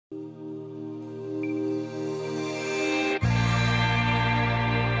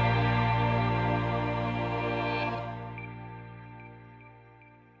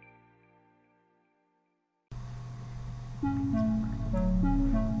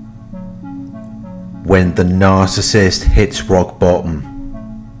when the narcissist hits rock bottom.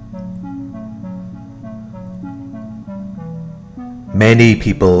 Many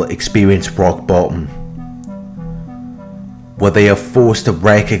people experience rock bottom, where they are forced to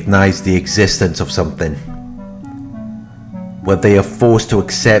recognize the existence of something, where they are forced to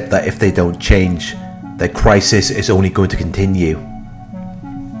accept that if they don't change, their crisis is only going to continue.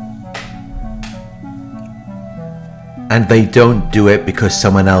 And they don't do it because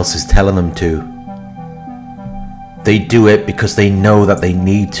someone else is telling them to. They do it because they know that they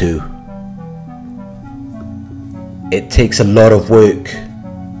need to. It takes a lot of work,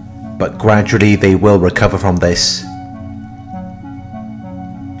 but gradually they will recover from this.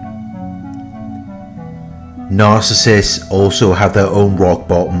 Narcissists also have their own rock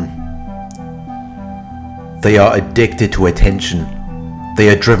bottom. They are addicted to attention. They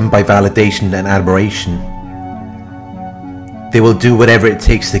are driven by validation and admiration. They will do whatever it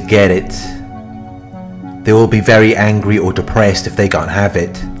takes to get it. They will be very angry or depressed if they can't have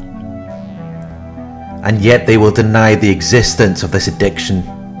it. And yet they will deny the existence of this addiction.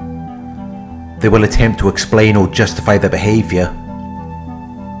 They will attempt to explain or justify their behavior.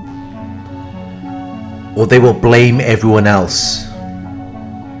 Or they will blame everyone else.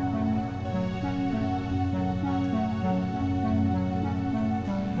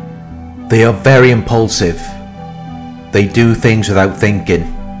 They are very impulsive. They do things without thinking,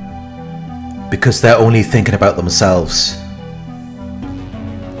 because they're only thinking about themselves.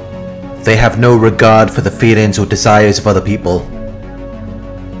 They have no regard for the feelings or desires of other people.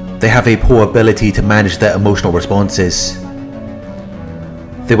 They have a poor ability to manage their emotional responses.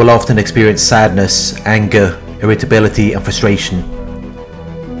 They will often experience sadness, anger, irritability and frustration.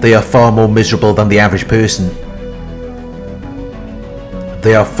 They are far more miserable than the average person.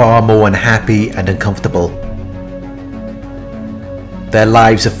 They are far more unhappy and uncomfortable. Their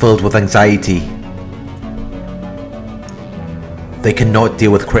lives are filled with anxiety. They cannot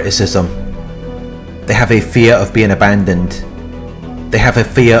deal with criticism. They have a fear of being abandoned. They have a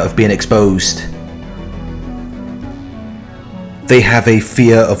fear of being exposed. They have a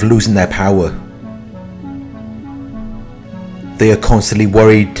fear of losing their power. They are constantly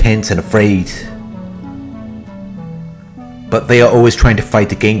worried, tense and afraid. But they are always trying to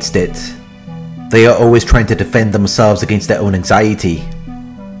fight against it. They are always trying to defend themselves against their own anxiety.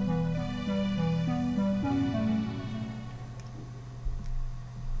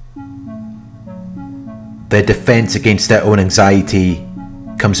 Their defense against their own anxiety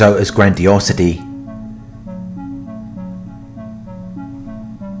comes out as grandiosity.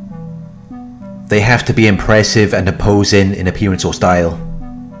 They have to be impressive and imposing in appearance or style.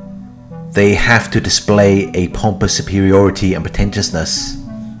 They have to display a pompous superiority and pretentiousness.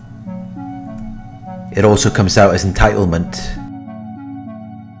 It also comes out as entitlement,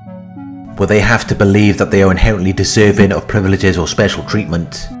 where they have to believe that they are inherently deserving of privileges or special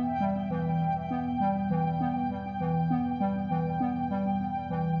treatment.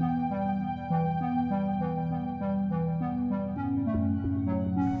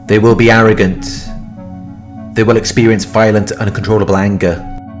 They will be arrogant. They will experience violent, uncontrollable anger.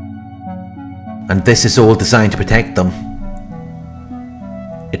 And this is all designed to protect them.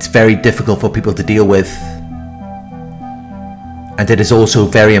 It's very difficult for people to deal with. And it is also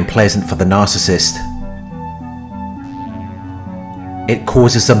very unpleasant for the narcissist. It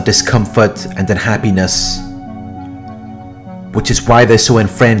causes them discomfort and unhappiness, which is why they're so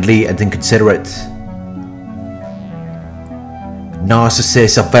unfriendly and inconsiderate.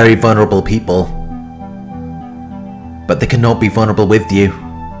 Narcissists are very vulnerable people, but they cannot be vulnerable with you.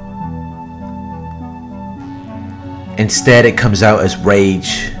 Instead, it comes out as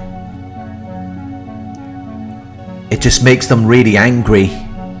rage. It just makes them really angry,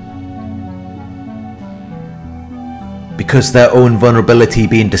 because their own vulnerability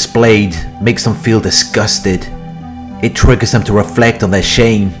being displayed makes them feel disgusted. It triggers them to reflect on their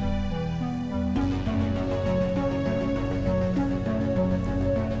shame.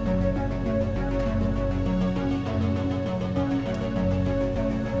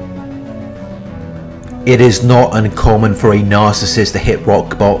 It is not uncommon for a narcissist to hit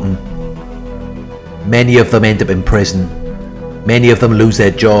rock bottom. Many of them end up in prison. Many of them lose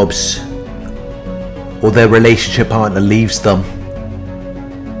their jobs, or their relationship partner leaves them.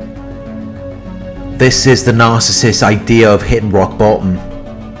 This is the narcissist's idea of hitting rock bottom,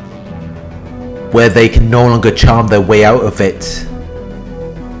 where they can no longer charm their way out of it.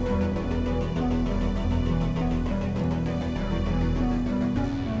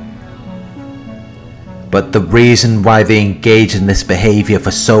 But the reason why they engage in this behavior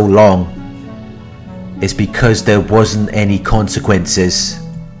for so long is because there wasn't any consequences.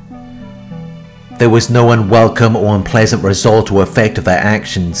 there was no unwelcome or unpleasant result or effect of their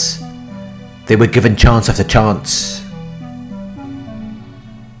actions. They were given chance after chance.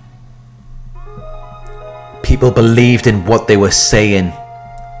 People believed in what they were saying.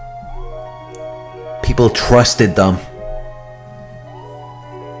 People trusted them.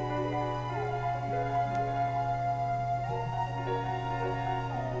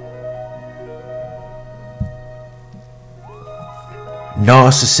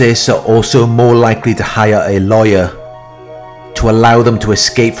 Narcissists are also more likely to hire a lawyer to allow them to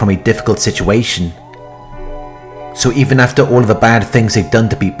escape from a difficult situation. So even after all of the bad things they've done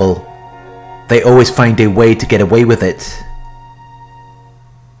to people, they always find a way to get away with it.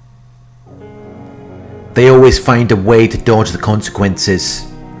 They always find a way to dodge the consequences.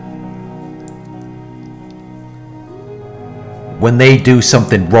 When they do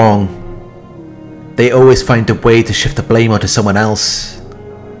something wrong, they always find a way to shift the blame onto someone else.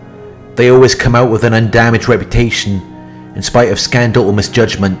 They always come out with an undamaged reputation in spite of scandal or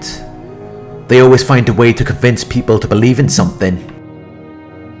misjudgment. They always find a way to convince people to believe in something.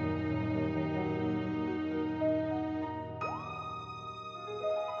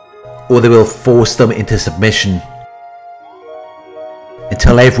 Or they will force them into submission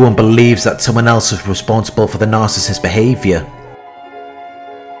until everyone believes that someone else is responsible for the narcissist's behavior.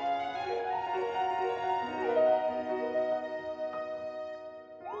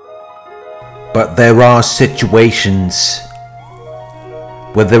 But there are situations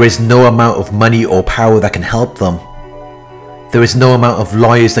where there is no amount of money or power that can help them. There is no amount of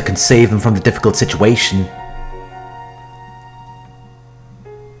lawyers that can save them from the difficult situation.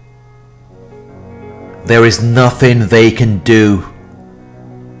 There is nothing they can do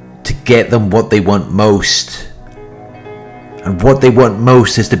to get them what they want most. And what they want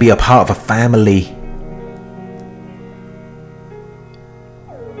most is to be a part of a family.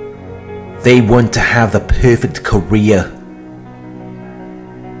 They want to have the perfect career.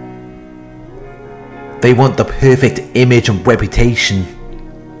 They want the perfect image and reputation.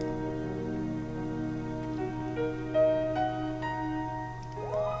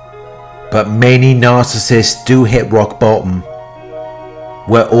 But many narcissists do hit rock bottom,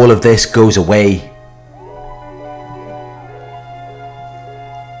 where all of this goes away.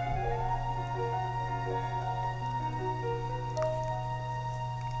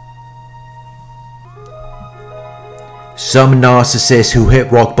 Some narcissists who hit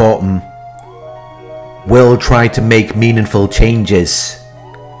rock bottom will try to make meaningful changes,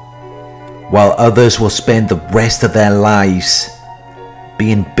 while others will spend the rest of their lives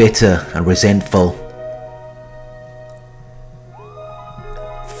being bitter and resentful,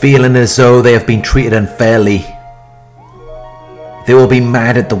 feeling as though they have been treated unfairly. They will be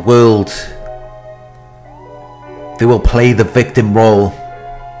mad at the world. They will play the victim role,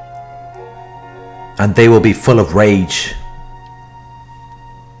 and they will be full of rage.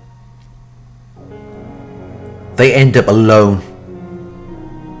 They end up alone,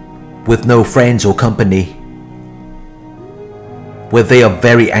 with no friends or company, where they are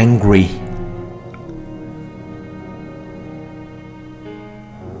very angry.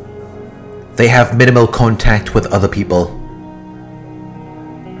 They have minimal contact with other people.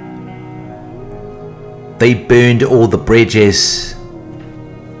 They burned all the bridges.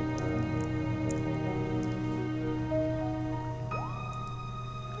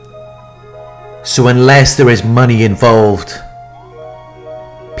 So unless there is money involved,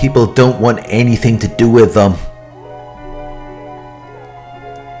 people don't want anything to do with them.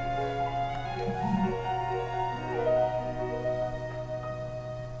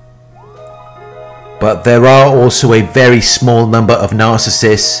 But there are also a very small number of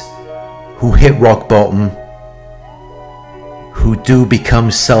narcissists who hit rock bottom, who do become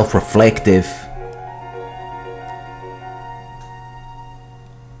self-reflective.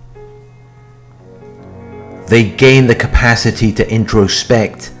 They gain the capacity to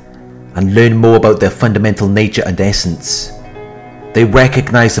introspect and learn more about their fundamental nature and essence. They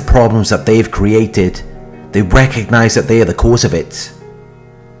recognize the problems that they've created. They recognize that they are the cause of it.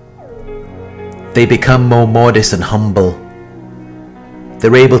 They become more modest and humble.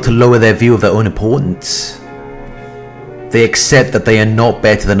 They're able to lower their view of their own importance. They accept that they are not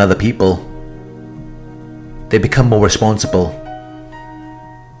better than other people. They become more responsible.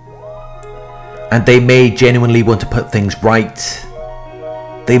 And they may genuinely want to put things right.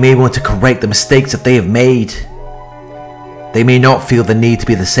 They may want to correct the mistakes that they have made. They may not feel the need to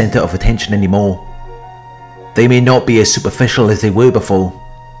be the center of attention anymore. They may not be as superficial as they were before.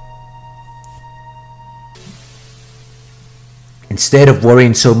 Instead of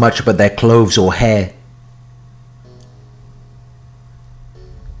worrying so much about their clothes or hair,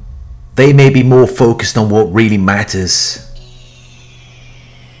 They may be more focused on what really matters.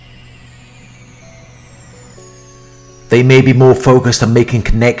 They may be more focused on making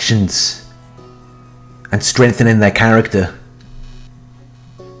connections and strengthening their character.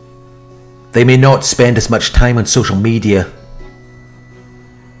 They may not spend as much time on social media.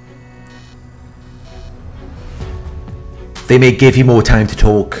 They may give you more time to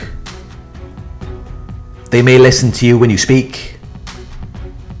talk. They may listen to you when you speak.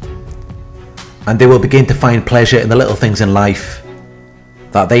 And they will begin to find pleasure in the little things in life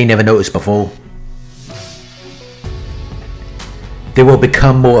that they never noticed before. They will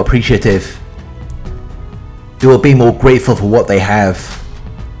become more appreciative. They will be more grateful for what they have.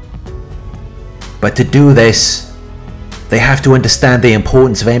 But to do this, they have to understand the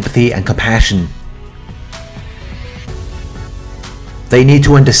importance of empathy and compassion. They need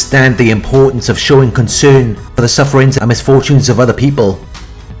to understand the importance of showing concern for the sufferings and misfortunes of other people.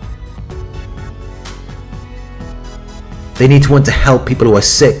 They need to want to help people who are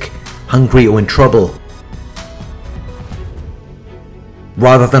sick, hungry, or in trouble,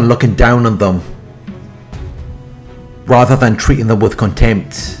 rather than looking down on them, rather than treating them with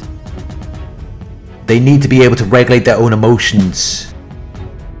contempt. They need to be able to regulate their own emotions.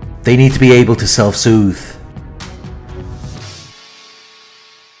 They need to be able to self-soothe.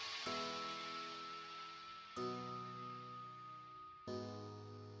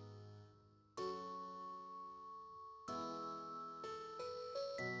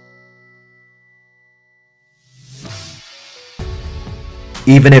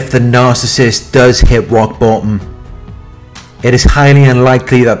 Even if the narcissist does hit rock bottom, it is highly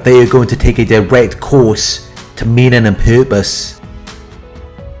unlikely that they are going to take a direct course to meaning and purpose.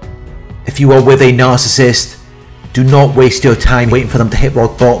 If you are with a narcissist, do not waste your time waiting for them to hit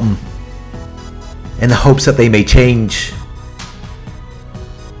rock bottom in the hopes that they may change.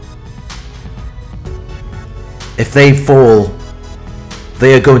 If they fall,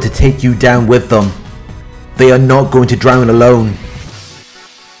 they are going to take you down with them. They are not going to drown alone.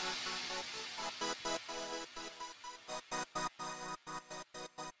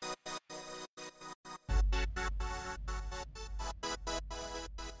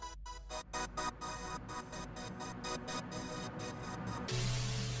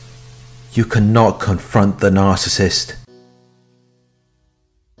 You cannot confront the narcissist.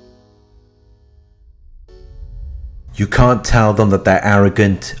 You can't tell them that they're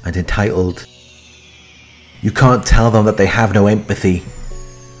arrogant and entitled. You can't tell them that they have no empathy.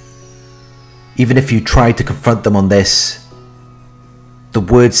 Even if you tried to confront them on this, the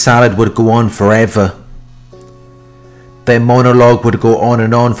word salad would go on forever. Their monologue would go on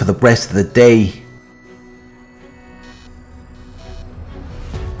and on for the rest of the day.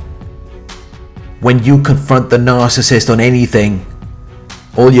 When you confront the narcissist on anything,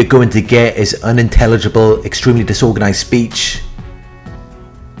 all you're going to get is unintelligible, extremely disorganized speech.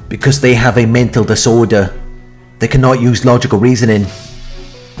 Because they have a mental disorder, they cannot use logical reasoning.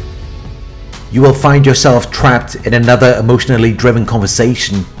 You will find yourself trapped in another emotionally driven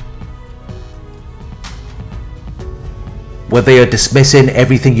conversation, where they are dismissing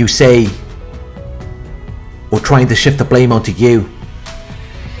everything you say, or trying to shift the blame onto you.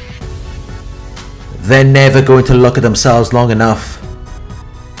 They're never going to look at themselves long enough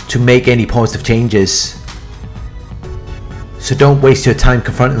to make any positive changes. So don't waste your time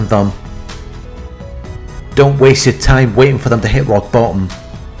confronting them. Don't waste your time waiting for them to hit rock bottom.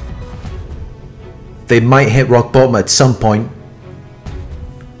 They might hit rock bottom at some point,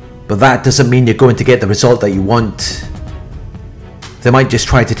 but that doesn't mean you're going to get the result that you want. They might just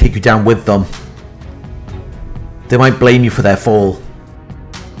try to take you down with them. They might blame you for their fall.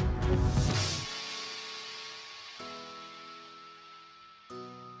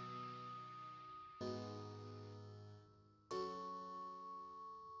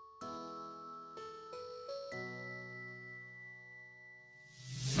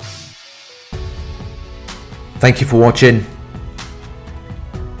 Thank you for watching.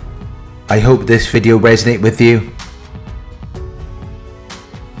 I hope this video resonated with you.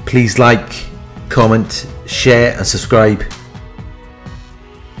 Please like, comment, share and subscribe.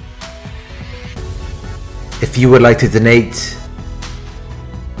 If you would like to donate,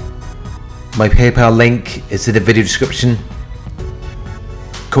 my PayPal link is in the video description.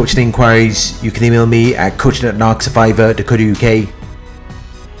 Coaching inquiries, you can email me at coaching@narcsurvivor.co.uk.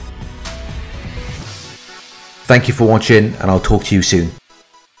 Thank you for watching, and I'll talk to you soon.